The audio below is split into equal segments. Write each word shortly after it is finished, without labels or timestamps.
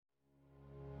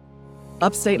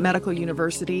Upstate Medical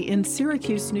University in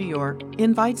Syracuse, New York,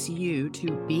 invites you to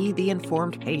be the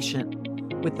informed patient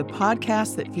with the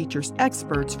podcast that features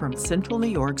experts from Central New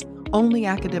York's only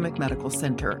academic medical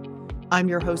center. I'm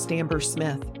your host, Amber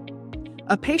Smith.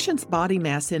 A patient's body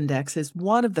mass index is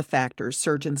one of the factors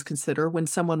surgeons consider when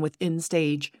someone with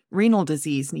end-stage renal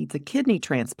disease needs a kidney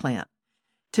transplant.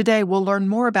 Today, we'll learn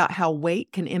more about how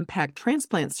weight can impact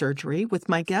transplant surgery with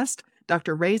my guest,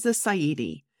 Dr. Reza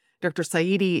Saidi. Dr.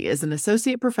 Saidi is an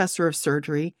associate professor of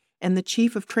surgery and the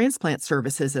chief of transplant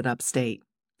services at Upstate.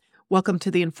 Welcome to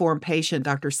the Informed Patient,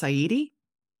 Dr. Saidi.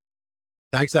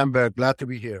 Thanks, Amber. Glad to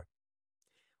be here.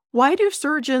 Why do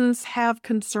surgeons have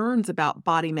concerns about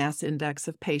body mass index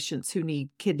of patients who need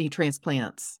kidney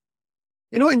transplants?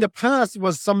 In the past, there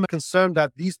was some concern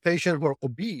that these patients who are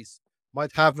obese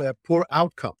might have a poor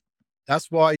outcome. That's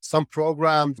why some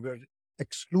programs will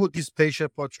exclude these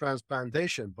patients for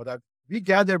transplantation. But as we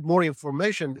gather more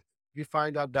information, we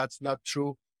find out that's not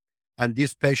true. And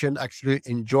these patients actually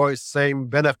enjoy same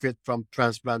benefit from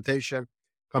transplantation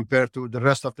compared to the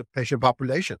rest of the patient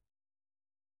population.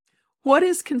 What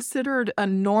is considered a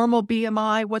normal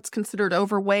BMI? What's considered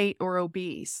overweight or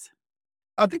obese?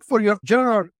 I think for your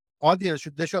general audience,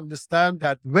 they should understand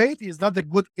that weight is not a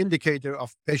good indicator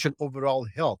of patient overall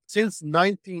health. Since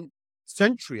 19th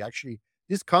century, actually,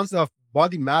 this concept of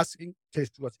body mass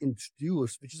index was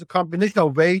introduced, which is a combination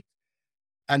of weight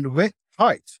and weight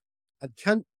height, and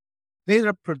can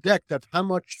better predict that how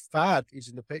much fat is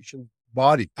in the patient's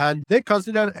body. And they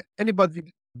consider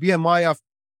anybody BMI of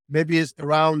maybe is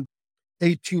around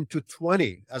 18 to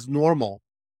 20 as normal.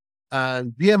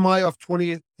 And BMI of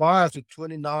 25 to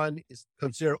 29 is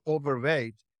considered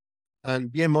overweight, and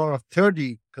BMI of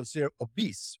 30 considered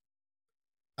obese.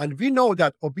 And we know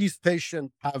that obese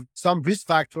patients have some risk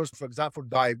factors, for example,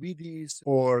 diabetes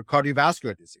or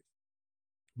cardiovascular disease.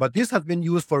 But this has been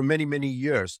used for many, many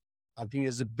years. I think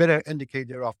it's a better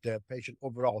indicator of the patient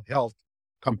overall health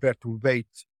compared to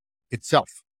weight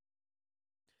itself.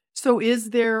 So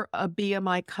is there a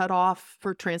BMI cutoff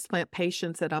for transplant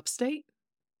patients at Upstate?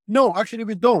 No, actually,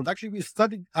 we don't. Actually, we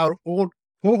studied our own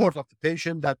cohort of the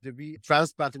patient that we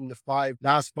transplanted in the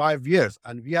last 5 years.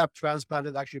 And we have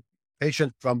transplanted actually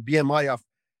patients from BMI of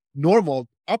normal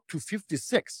up to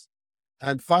 56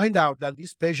 and find out that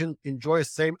these patients enjoy the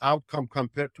same outcome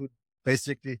compared to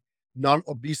basically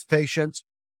non-obese patients.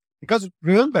 Because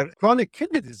remember, chronic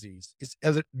kidney disease is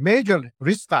a major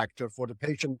risk factor for the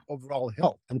patient overall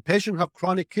health. And patients who have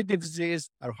chronic kidney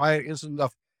disease are higher incidence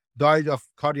of died of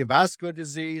cardiovascular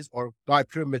disease or die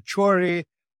prematurely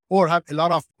or have a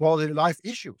lot of quality of life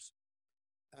issues.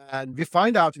 And we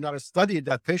find out in our study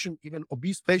that even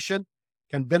obese patients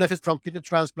can benefit from kidney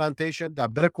transplantation, they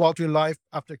have better quality of life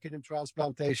after kidney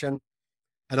transplantation.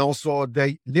 And also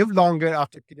they live longer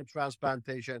after kidney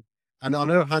transplantation. And on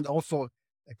the other hand, also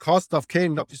the cost of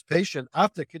caring of this patient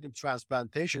after kidney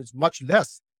transplantation is much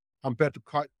less compared to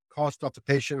cost of the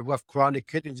patient who have chronic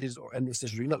kidney disease or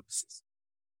end-stage renal disease.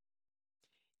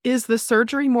 Is the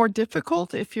surgery more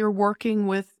difficult if you're working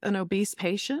with an obese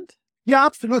patient? Yeah,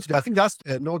 absolutely. I think that's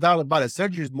no doubt about it.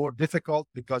 Surgery is more difficult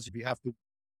because we have to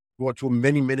go through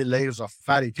many, many layers of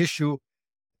fatty tissue.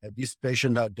 These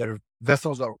patients, their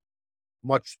vessels are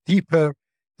much deeper.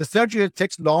 The surgery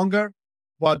takes longer,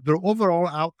 but the overall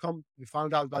outcome we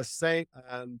found out was the same.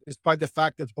 And despite the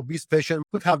fact that obese patients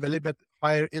could have a little bit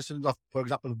higher incidence of, for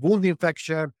example, wound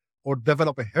infection or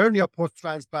develop a hernia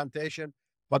post-transplantation,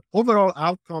 but overall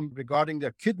outcome regarding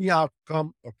their kidney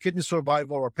outcome or kidney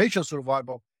survival or patient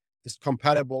survival is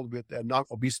compatible with a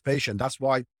non-obese patient. That's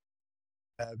why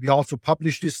we also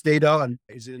publish this data and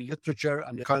is in literature,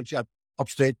 and currently at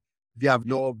Upstate, we have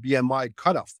no BMI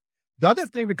cutoff. The other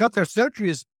thing, we got their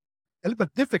surgery is a little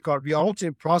bit difficult. We are also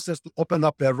in process to open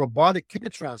up a robotic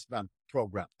kidney transplant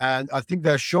program. And I think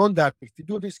they've shown that if you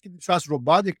do this kidney transplant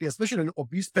robotically, especially in an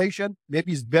obese patient,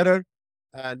 maybe it's better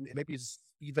and maybe it's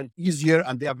even easier,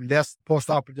 and they have less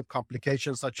post-operative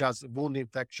complications such as wound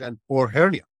infection or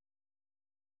hernia.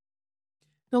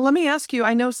 Now, let me ask you,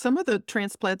 I know some of the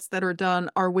transplants that are done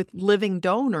are with living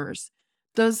donors.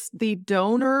 Does the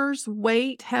donor's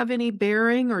weight have any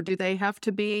bearing, or do they have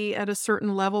to be at a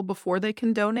certain level before they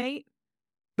can donate?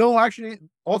 No, actually,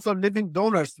 also living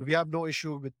donors, we have no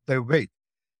issue with their weight.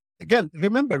 Again,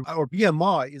 remember, our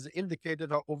BMI is an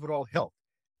indicator of overall health.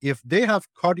 If they have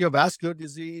cardiovascular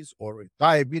disease or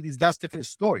diabetes, that's a different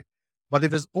story. But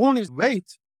if it's only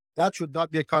weight, that should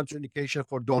not be a contraindication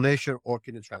for donation or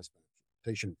kidney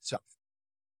transplantation itself.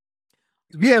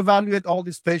 We evaluate all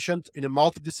these patients in a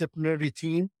multidisciplinary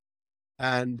team,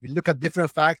 and we look at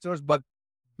different factors, but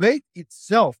weight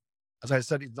itself, as I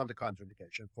said, is not a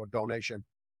contraindication for donation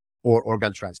or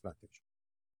organ transplantation.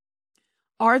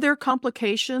 Are there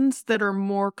complications that are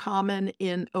more common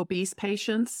in obese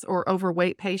patients or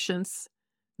overweight patients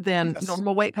than Yes,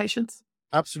 normal weight patients?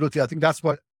 absolutely. I think that's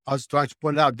what I was trying to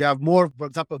point out. They have more, for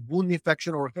example, wound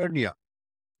infection or hernia.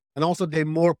 And also they're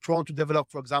more prone to develop,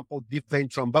 for example, deep vein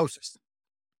thrombosis.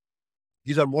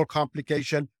 These are more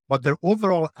complications, but their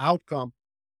overall outcome,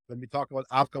 when we talk about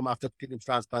outcome after kidney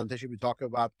transplantation, we talk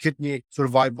about kidney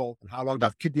survival and how long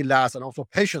that kidney lasts, and also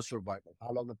patient survival,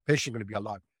 how long the patient going to be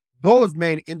alive. Those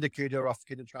main indicators of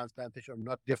kidney transplantation are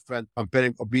not different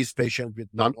comparing obese patients with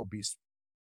non-obese.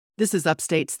 This is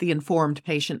Upstate's The Informed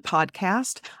Patient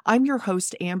podcast. I'm your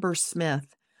host, Amber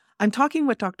Smith. I'm talking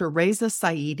with Dr. Reza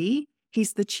Saidi.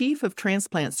 He's the Chief of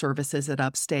Transplant Services at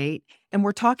Upstate, and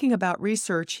we're talking about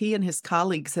research he and his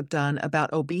colleagues have done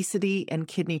about obesity and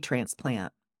kidney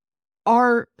transplant.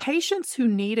 Are patients who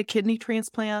need a kidney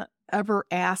transplant ever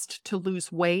asked to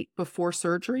lose weight before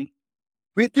surgery?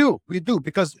 We do,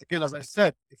 because again, as I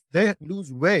said, if they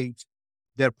lose weight,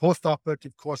 their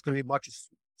post-operative course can be much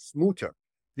smoother.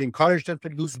 We encourage them to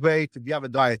lose weight. We have a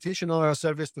dietitian on our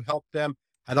service to help them.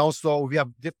 And also we have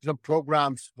different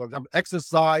programs, for example,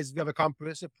 exercise. We have a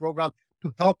comprehensive program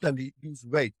to help them lose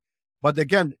weight. But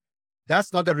again,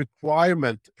 that's not a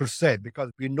requirement per se,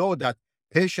 because we know that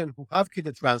patients who have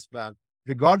kidney transplant,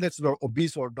 regardless of they're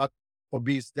obese or not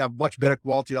obese, they have much better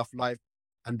quality of life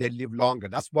and they live longer.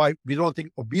 That's why we don't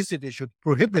think obesity should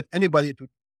prohibit anybody to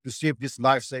receive this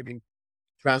life-saving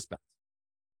transplant.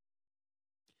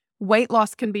 Weight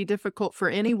loss can be difficult for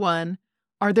anyone.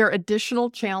 Are there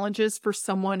additional challenges for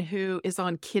someone who is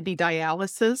on kidney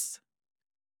dialysis?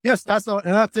 Yes, that's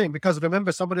another thing, because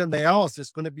remember, somebody on dialysis is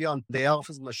going to be on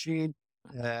dialysis machine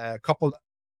a couple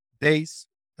days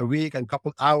a week and a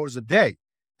couple hours a day,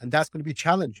 and that's going to be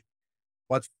challenging.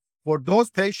 But for those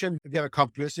patients, we have a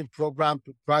comprehensive program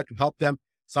to try to help them.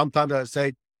 Sometimes I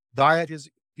say diet is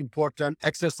important,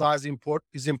 exercise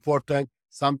is important,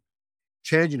 some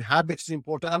change in habits is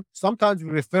important. And sometimes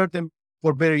we refer them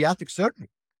for bariatric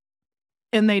surgery.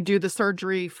 And they do the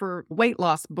surgery for weight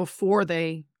loss before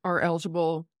they are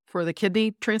eligible for the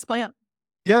kidney transplant?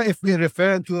 Yeah, if we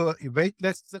refer them to a weight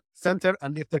loss center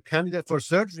and if they're candidate for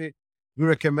surgery, we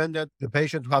recommend that the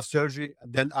patient to have surgery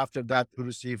and then after that to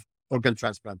receive organ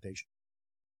transplantation.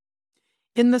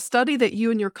 In the study that you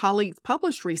and your colleagues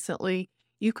published recently,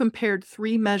 you compared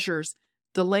 3 measures: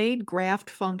 delayed graft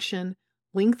function,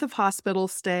 length of hospital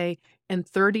stay, and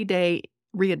 30-day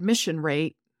readmission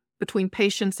rate between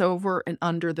patients over and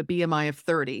under the BMI of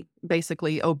 30,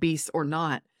 basically obese or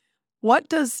not. What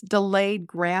does delayed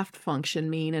graft function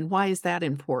mean, and why is that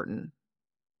important?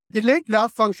 Delayed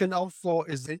graft function also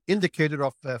is an indicator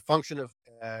of function of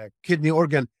kidney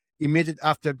organ immediate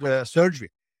after the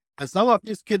surgery. And some of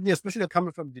these kidneys, especially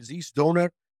coming from diseased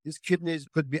donor, these kidneys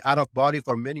could be out of body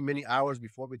for many, many hours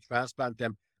before we transplant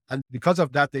them. And because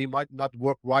of that, they might not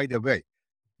work right away.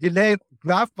 Delayed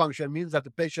graft function means that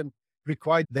the patient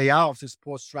required dialysis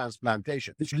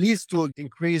post-transplantation, which leads to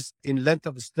increase in length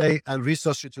of stay and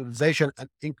resource utilization and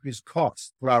increased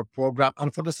costs for our program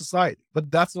and for the society.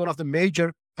 But that's one of the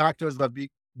major factors that we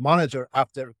monitor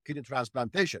after kidney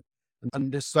transplantation. And in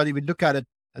this study, we look at it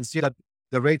and see that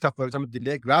the rate of, for example,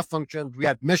 delayed graft function,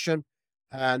 readmission,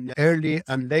 and early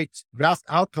and late graft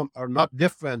outcome are not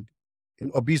different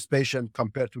in obese patients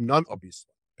compared to non-obese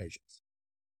patients.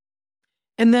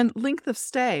 And then length of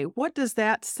stay, what does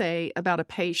that say about a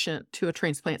patient to a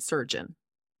transplant surgeon?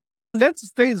 Length of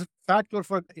stay is a factor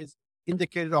is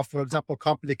indicator of, for example,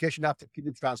 complication after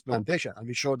kidney transplantation. And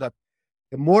we show that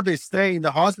the more they stay in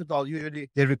the hospital, usually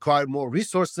they require more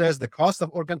resources. The cost of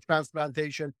organ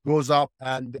transplantation goes up,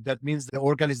 and that means the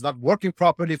organ is not working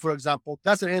properly, for example.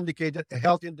 That's an indicator, a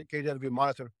health indicator we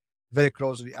monitor very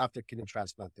closely after kidney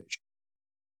transplantation.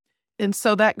 And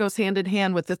so that goes hand in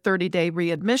hand with the 30-day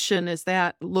readmission. Is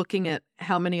that looking at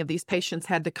how many of these patients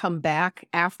had to come back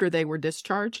after they were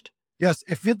discharged? Yes.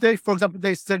 If they, for example,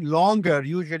 they stay longer,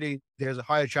 usually there's a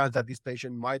higher chance that this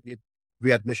patient might need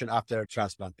readmission after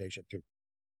transplantation too.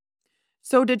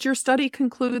 So did your study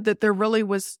conclude that there really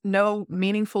was no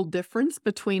meaningful difference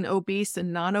between obese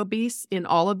and non-obese in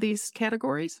all of these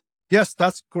categories? Yes,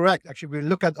 that's correct. Actually, we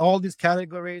look at all these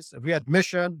categories: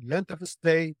 readmission, length of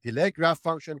stay, delayed graft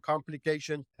function,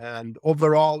 complication, and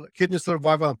overall kidney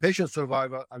survival and patient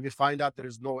survival. And we find out there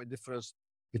is no difference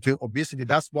between obesity.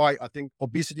 That's why I think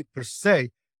obesity per se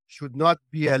should not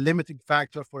be a limiting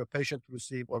factor for a patient to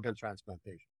receive organ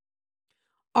transplantation.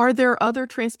 Are there other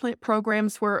transplant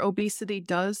programs where obesity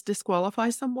does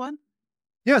disqualify someone?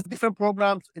 Yes, different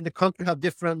programs in the country have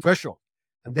different thresholds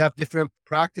and they have different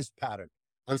practice patterns.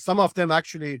 And some of them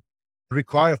actually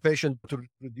require a patient to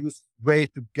reduce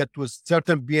weight to get to a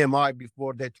certain BMI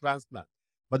before they transplant.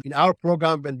 But in our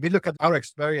program, when we look at our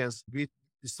experience, we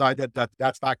decided that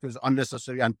that factor is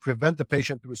unnecessary and prevent the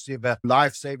patient to receive a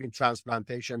life-saving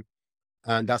transplantation.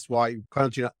 And that's why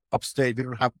currently in upstate, we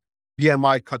don't have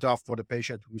BMI cutoff for the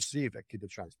patient to receive a kidney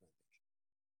transplant.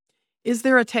 Is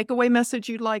there a takeaway message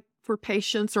you'd like for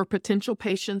patients or potential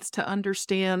patients to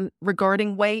understand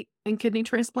regarding weight and kidney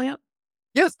transplant?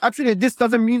 Yes, actually, this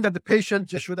doesn't mean that the patient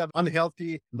just should have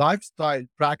unhealthy lifestyle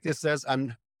practices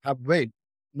and have weight.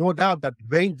 No doubt that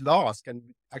weight loss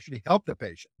can actually help the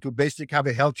patient to basically have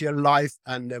a healthier life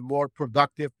and a more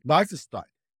productive lifestyle.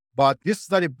 But this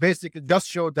study basically just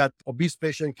showed that obese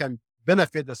patient can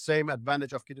benefit the same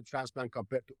advantage of kidney transplant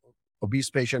compared to obese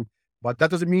patient. But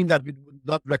that doesn't mean that we would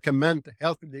not recommend a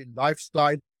healthy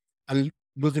lifestyle and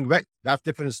losing weight. That's a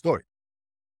different story.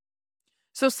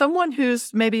 So someone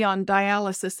who's maybe on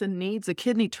dialysis and needs a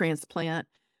kidney transplant,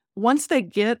 once they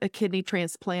get a kidney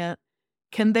transplant,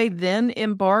 can they then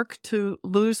embark to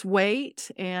lose weight?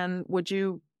 And would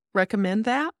you recommend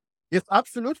that? Yes,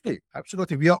 absolutely.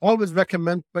 Absolutely. We always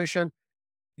recommend patients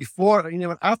before and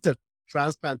even after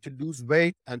transplant to lose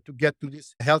weight and to get to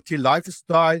this healthy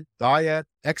lifestyle, diet,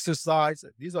 exercise.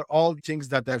 These are all things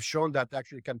that have shown that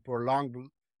actually can prolong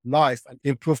life and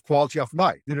improve quality of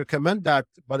life. We recommend that.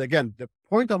 But again, the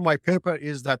point of my paper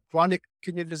is that chronic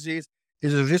kidney disease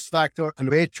is a risk factor and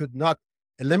weight should not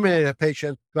eliminate a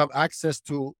patient to have access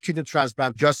to kidney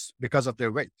transplant just because of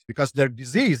their weight, because their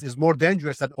disease is more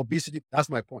dangerous than obesity. That's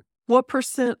my point. What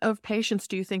percent of patients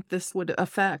do you think this would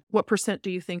affect? What percent do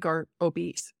you think are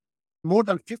obese? More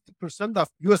than 50% of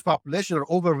US population are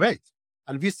overweight.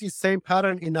 And we see same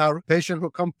pattern in our patients who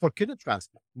come for kidney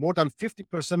transplant. More than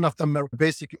 50% of them are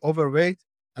basically overweight.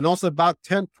 And also about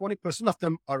 10-20% of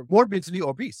them are morbidly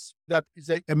obese. That is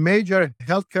a major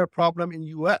healthcare problem in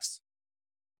US.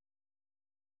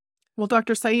 Well,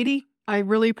 Dr. Saidi, I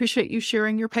really appreciate you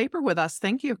sharing your paper with us.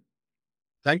 Thank you.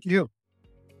 Thank you.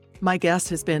 My guest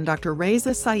has been Dr.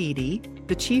 Reza Saidi,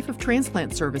 the Chief of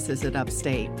Transplant Services at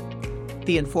Upstate.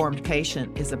 The Informed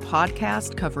Patient is a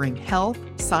podcast covering health,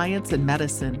 science, and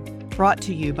medicine, brought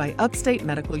to you by Upstate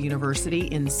Medical University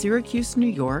in Syracuse, New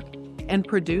York, and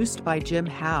produced by Jim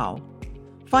Howe.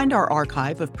 Find our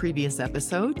archive of previous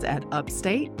episodes at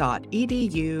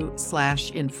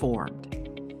upstate.edu/informed.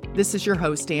 This is your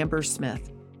host, Amber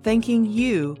Smith, thanking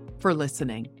you for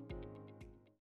listening.